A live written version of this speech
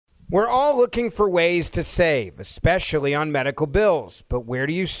We're all looking for ways to save, especially on medical bills. But where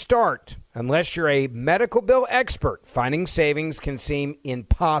do you start? Unless you're a medical bill expert, finding savings can seem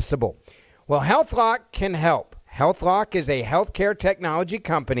impossible. Well, HealthLock can help. HealthLock is a healthcare technology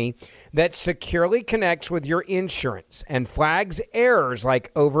company that securely connects with your insurance and flags errors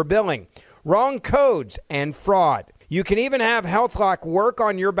like overbilling, wrong codes, and fraud. You can even have HealthLock work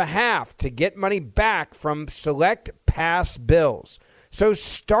on your behalf to get money back from select past bills. So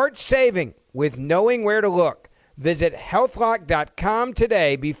start saving with knowing where to look. Visit healthlock.com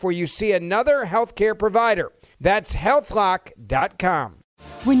today before you see another healthcare provider. That's healthlock.com.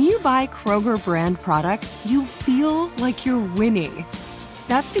 When you buy Kroger brand products, you feel like you're winning.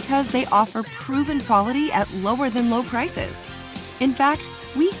 That's because they offer proven quality at lower than low prices. In fact,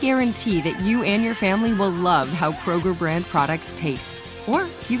 we guarantee that you and your family will love how Kroger brand products taste, or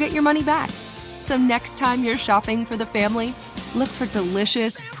you get your money back. So next time you're shopping for the family, look for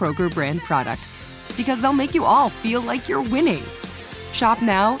delicious Kroger brand products, because they'll make you all feel like you're winning. Shop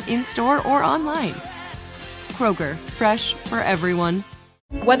now, in-store, or online. Kroger, fresh for everyone.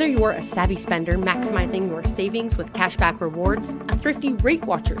 Whether you're a savvy spender maximizing your savings with cashback rewards, a thrifty rate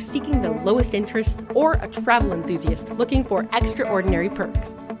watcher seeking the lowest interest, or a travel enthusiast looking for extraordinary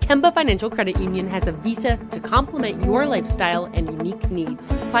perks, Kemba Financial Credit Union has a visa to complement your lifestyle and unique needs.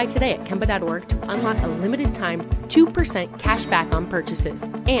 Apply today at Kemba.org to unlock a limited time 2% cash back on purchases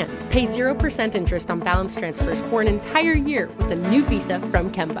and pay 0% interest on balance transfers for an entire year with a new visa from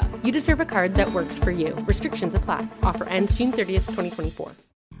Kemba. You deserve a card that works for you. Restrictions apply. Offer ends June 30th, 2024.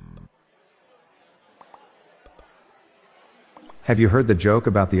 Have you heard the joke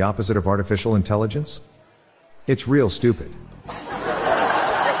about the opposite of artificial intelligence? It's real stupid.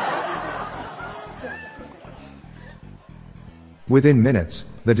 Within minutes,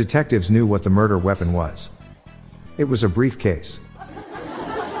 the detectives knew what the murder weapon was. It was a briefcase.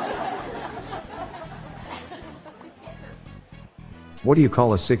 What do you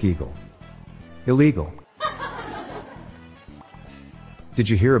call a sick eagle? Illegal. Did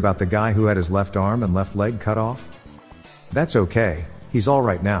you hear about the guy who had his left arm and left leg cut off? That's okay, he's all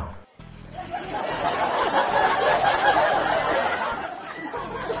right now.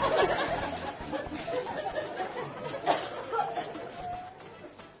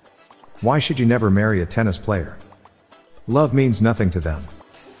 Why should you never marry a tennis player? Love means nothing to them.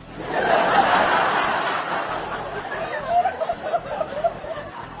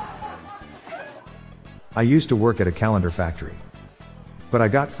 I used to work at a calendar factory, but I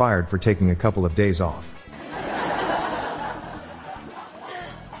got fired for taking a couple of days off.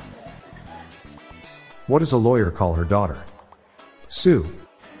 What does a lawyer call her daughter? Sue.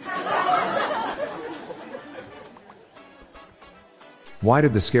 Why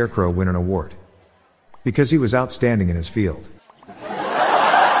did the Scarecrow win an award? Because he was outstanding in his field.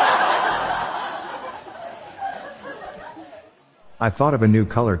 I thought of a new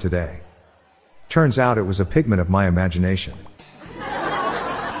color today. Turns out it was a pigment of my imagination.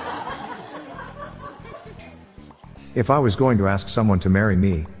 If I was going to ask someone to marry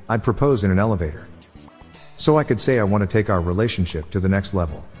me, I'd propose in an elevator, so I could say I want to take our relationship to the next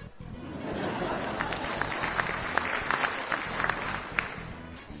level.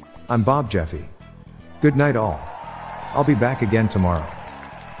 I'm Bob Jeffy. Good night all. I'll be back again tomorrow.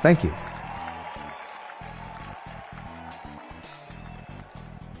 Thank you.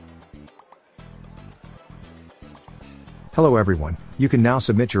 Hello everyone, you can now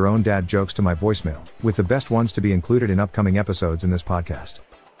submit your own dad jokes to my voicemail, with the best ones to be included in upcoming episodes in this podcast.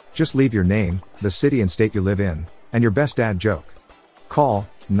 Just leave your name, the city and state you live in, and your best dad joke. Call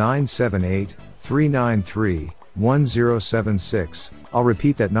 978-393-1076. I'll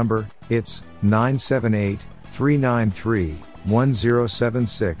repeat that number, it's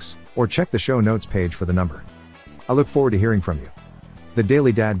 978-393-1076, or check the show notes page for the number. I look forward to hearing from you. The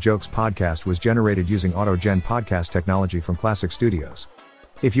Daily Dad Jokes podcast was generated using AutoGen podcast technology from Classic Studios.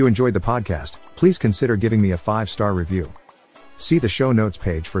 If you enjoyed the podcast, please consider giving me a 5-star review. See the show notes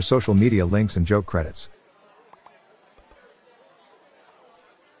page for social media links and joke credits.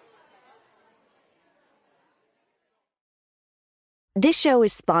 This show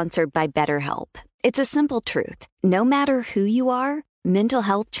is sponsored by BetterHelp. It's a simple truth. No matter who you are, mental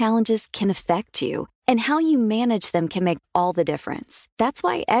health challenges can affect you, and how you manage them can make all the difference. That's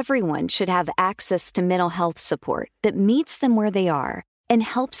why everyone should have access to mental health support that meets them where they are and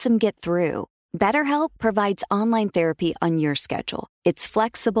helps them get through. BetterHelp provides online therapy on your schedule. It's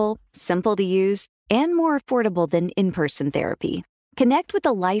flexible, simple to use, and more affordable than in-person therapy. Connect with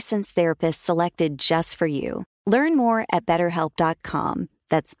a licensed therapist selected just for you. Learn more at BetterHelp.com.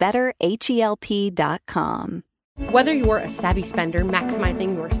 That's BetterHelp.com. Whether you're a savvy spender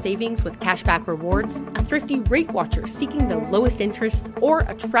maximizing your savings with cashback rewards, a thrifty rate watcher seeking the lowest interest, or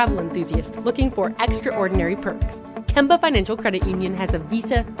a travel enthusiast looking for extraordinary perks, Kemba Financial Credit Union has a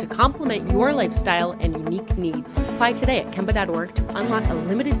visa to complement your lifestyle and unique needs. Apply today at Kemba.org to unlock a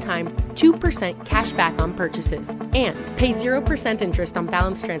limited-time 2% cash back on purchases and pay 0% interest on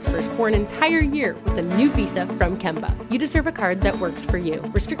balance transfers for an entire year with a new visa from Kemba. You deserve a card that works for you.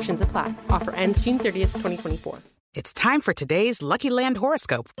 Restrictions apply. Offer ends June 30th, 2024. It's time for today's Lucky Land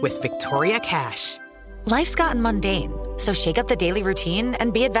horoscope with Victoria Cash. Life's gotten mundane, so shake up the daily routine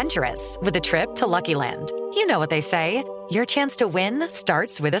and be adventurous with a trip to Lucky Land. You know what they say, your chance to win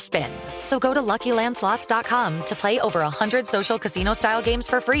starts with a spin. So go to LuckyLandSlots.com to play over 100 social casino-style games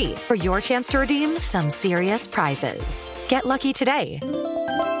for free for your chance to redeem some serious prizes. Get lucky today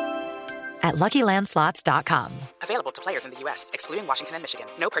at LuckyLandSlots.com. Available to players in the U.S., excluding Washington and Michigan.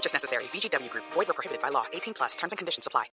 No purchase necessary. VGW Group. Void where prohibited by law. 18+. Terms and conditions apply.